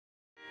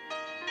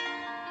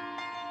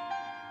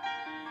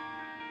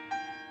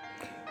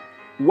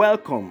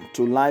Welcome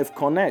to Life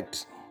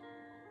Connect.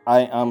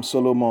 I am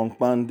Solomon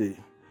Kpande.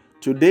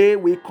 Today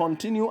we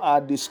continue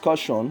our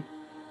discussion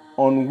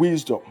on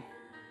wisdom.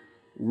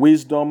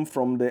 Wisdom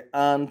from the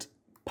Ant,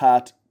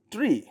 Part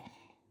 3.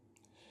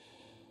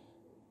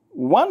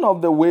 One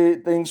of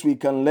the things we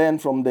can learn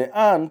from the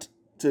ant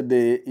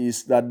today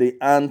is that the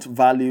ant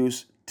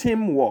values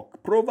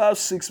teamwork. Proverbs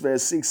 6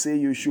 verse 6 says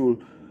you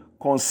should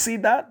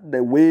consider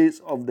the ways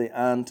of the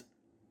ant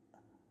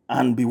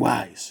and be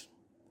wise.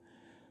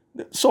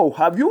 So,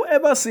 have you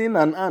ever seen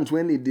an ant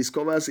when it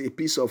discovers a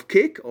piece of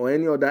cake or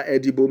any other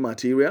edible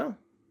material?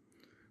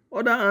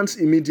 Other ants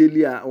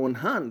immediately are on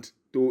hand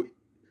to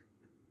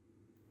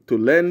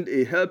lend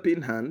a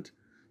helping hand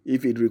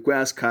if it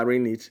requires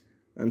carrying it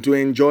and to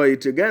enjoy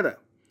it together.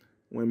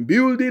 When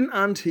building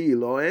ant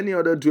hill or any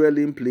other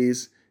dwelling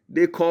place,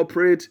 they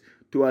cooperate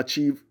to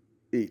achieve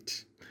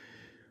it.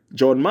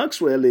 John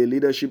Maxwell, a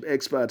leadership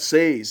expert,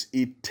 says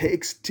it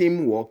takes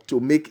teamwork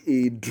to make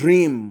a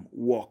dream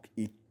work.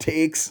 It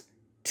takes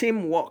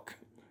teamwork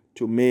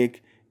to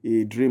make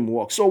a dream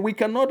work. So we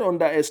cannot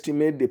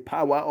underestimate the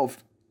power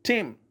of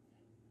team.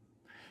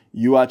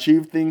 You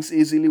achieve things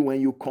easily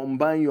when you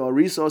combine your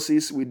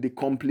resources with the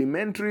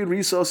complementary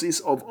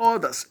resources of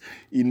others.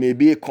 It may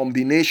be a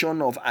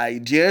combination of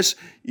ideas.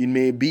 It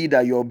may be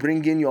that you're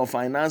bringing your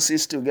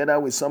finances together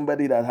with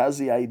somebody that has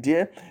the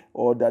idea,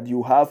 or that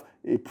you have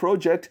a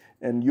project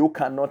and you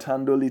cannot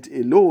handle it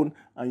alone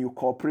and you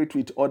cooperate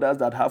with others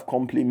that have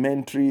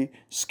complementary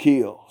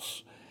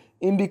skills.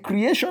 In the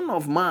creation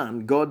of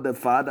man, God the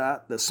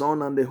Father, the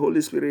Son, and the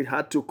Holy Spirit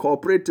had to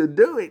cooperate to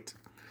do it.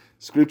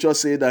 Scripture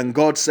said, and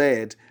God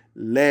said,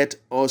 let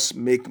us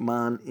make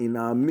man in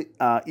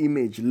our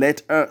image.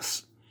 Let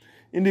us.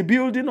 In the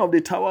building of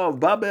the Tower of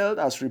Babel,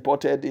 as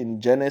reported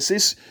in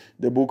Genesis,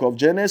 the book of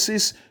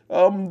Genesis,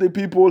 the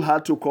people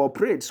had to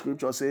cooperate.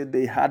 Scripture said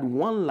they had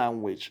one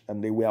language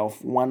and they were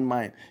of one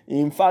mind.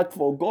 In fact,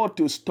 for God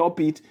to stop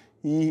it,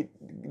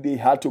 they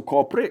had to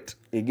cooperate.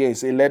 Again,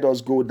 say, let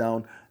us go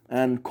down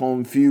and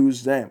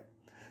confuse them.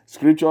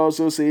 Scripture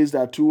also says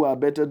that two are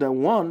better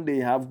than one. They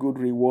have good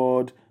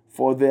reward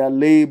for their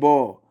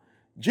labor.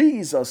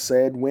 Jesus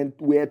said,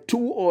 where two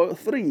or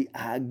three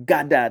are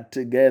gathered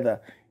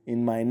together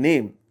in my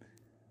name,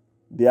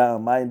 there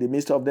am I in the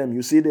midst of them.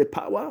 You see the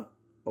power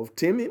of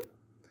teaming?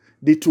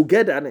 The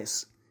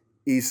togetherness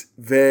is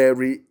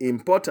very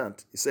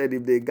important. He said,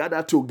 if they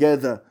gather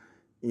together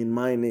in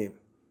my name,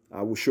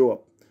 I will show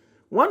up.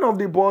 One of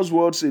the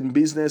buzzwords in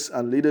business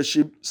and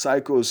leadership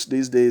cycles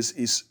these days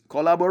is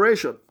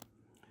collaboration.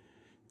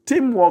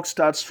 Teamwork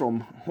starts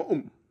from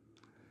home.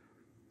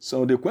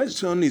 So the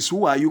question is,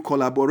 who are you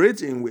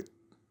collaborating with?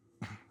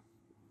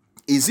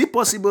 Is it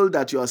possible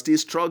that you are still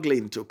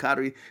struggling to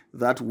carry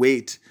that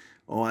weight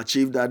or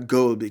achieve that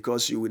goal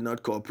because you will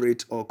not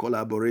cooperate or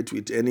collaborate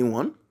with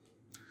anyone?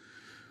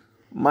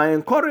 My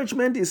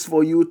encouragement is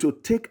for you to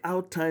take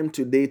out time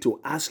today to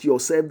ask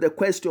yourself the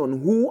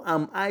question, who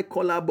am I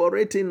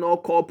collaborating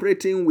or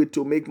cooperating with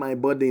to make my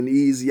burden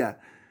easier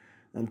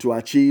and to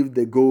achieve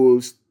the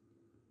goals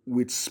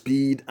with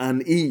speed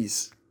and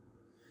ease?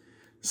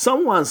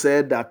 Someone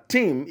said that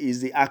TEAM is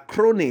the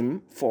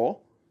acronym for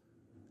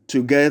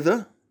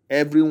Together,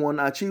 Everyone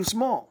Achieves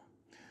More.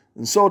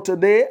 And so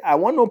today, I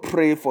want to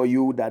pray for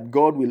you that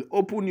God will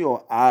open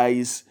your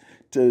eyes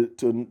to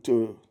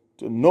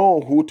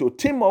know who to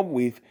team up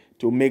with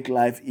to make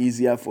life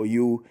easier for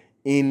you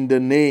in the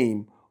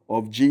name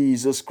of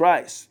Jesus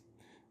Christ.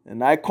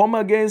 And I come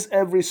against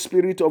every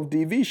spirit of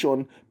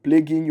division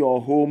plaguing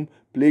your home,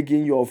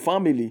 plaguing your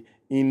family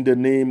in the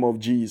name of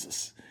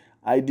Jesus.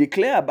 I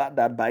declare about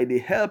that by the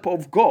help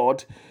of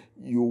God,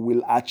 you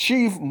will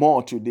achieve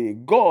more today.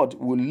 God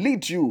will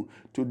lead you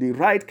to the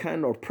right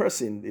kind of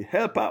person, the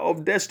helper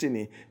of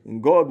destiny.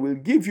 And God will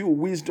give you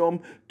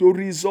wisdom to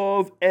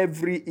resolve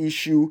every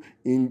issue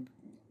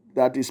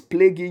that is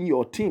plaguing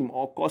your team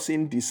or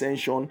causing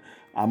dissension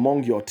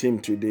among your team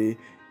today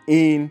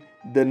in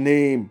the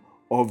name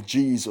of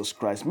Jesus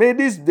Christ. May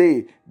this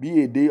day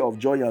be a day of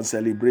joy and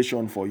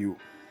celebration for you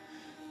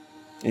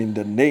in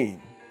the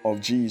name of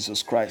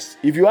Jesus Christ.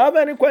 If you have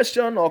any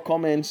question or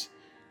comments,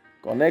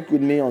 connect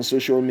with me on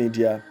social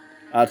media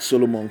at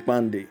Solomon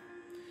Kpande.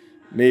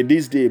 May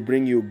this day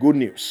bring you good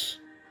news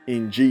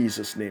in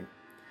Jesus' name.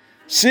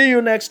 See you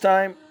next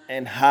time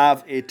and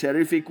have a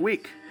terrific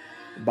week.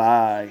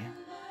 Bye.